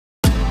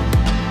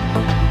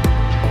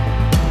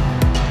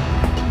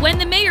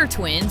Mahre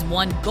twins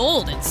won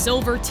gold and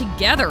silver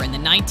together in the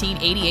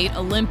 1988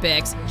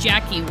 Olympics.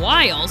 Jackie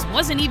Wiles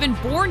wasn't even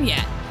born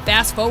yet.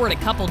 Fast forward a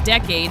couple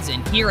decades,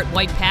 and here at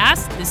White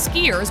Pass, the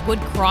skiers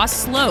would cross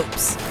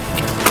slopes.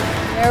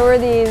 There were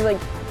these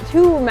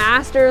two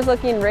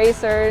masters-looking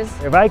racers.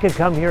 If I could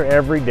come here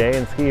every day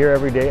and ski here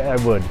every day, I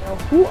would.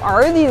 Who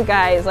are these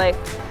guys?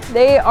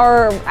 They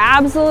are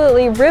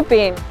absolutely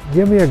ripping.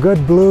 Give me a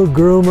good blue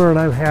groomer and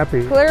I'm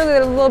happy. Clearly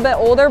they're a little bit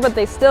older, but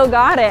they still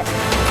got it.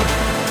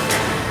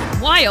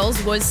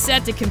 Wiles was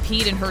set to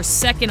compete in her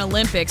second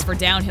Olympics for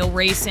downhill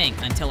racing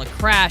until a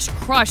crash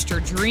crushed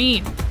her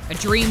dream. A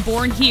dream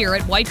born here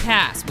at White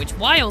Pass, which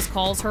Wiles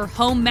calls her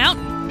home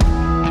mountain.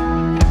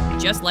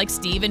 Just like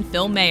Steve and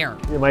Phil Mahre.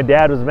 My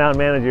dad was a mountain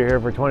manager here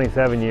for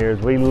 27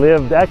 years. We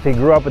actually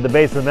grew up at the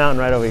base of the mountain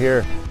right over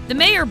here. The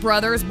Mahre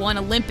brothers won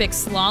Olympic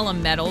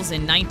slalom medals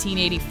in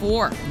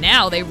 1984.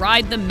 Now they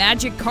ride the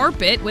magic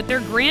carpet with their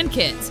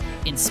grandkids,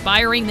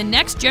 inspiring the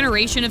next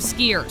generation of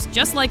skiers,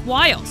 just like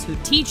Wiles, who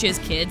teaches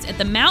kids at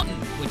the mountain,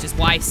 which is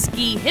why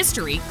ski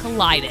history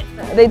collided.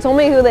 They told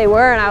me who they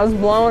were and I was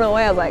blown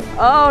away. I was like,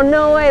 oh,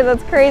 no way,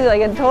 that's crazy.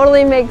 It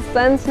totally makes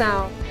sense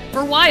now.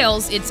 For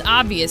Wiles, it's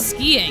obvious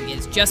skiing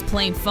is just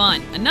plain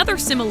fun. Another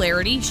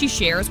similarity she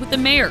shares with the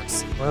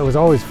Mahres. Well, it was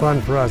always fun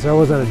for us. There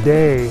wasn't a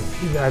day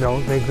I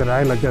don't think that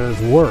I looked at it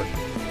as work.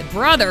 The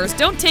brothers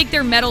don't take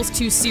their medals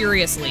too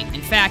seriously.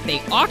 In fact,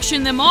 they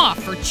auction them off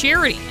for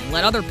charity and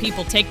let other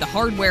people take the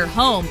hardware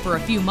home for a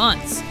few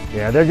months.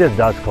 Yeah, they're just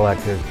dust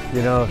collectors,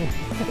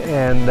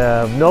 and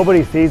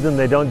nobody sees them.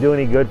 They don't do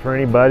any good for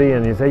anybody,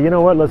 and you say, you know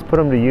what, let's put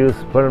them to use,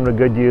 put them to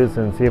good use,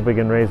 and see if we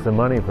can raise some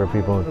money for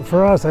people.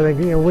 For us, I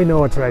think, we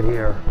know it's right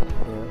here.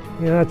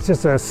 It's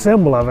just a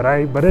symbol of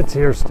it, but it's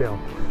here still.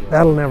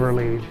 That'll never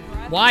leave.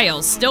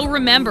 Wiles still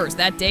remembers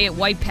that day at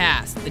White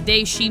Pass, the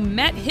day she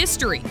met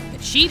history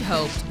that she'd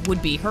hoped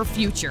would be her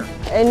future.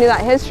 I knew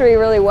that history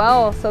really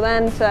well, so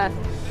then to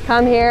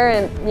come here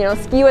and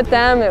ski with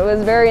them, it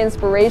was very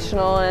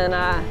inspirational, and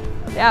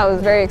yeah, it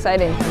was very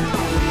exciting.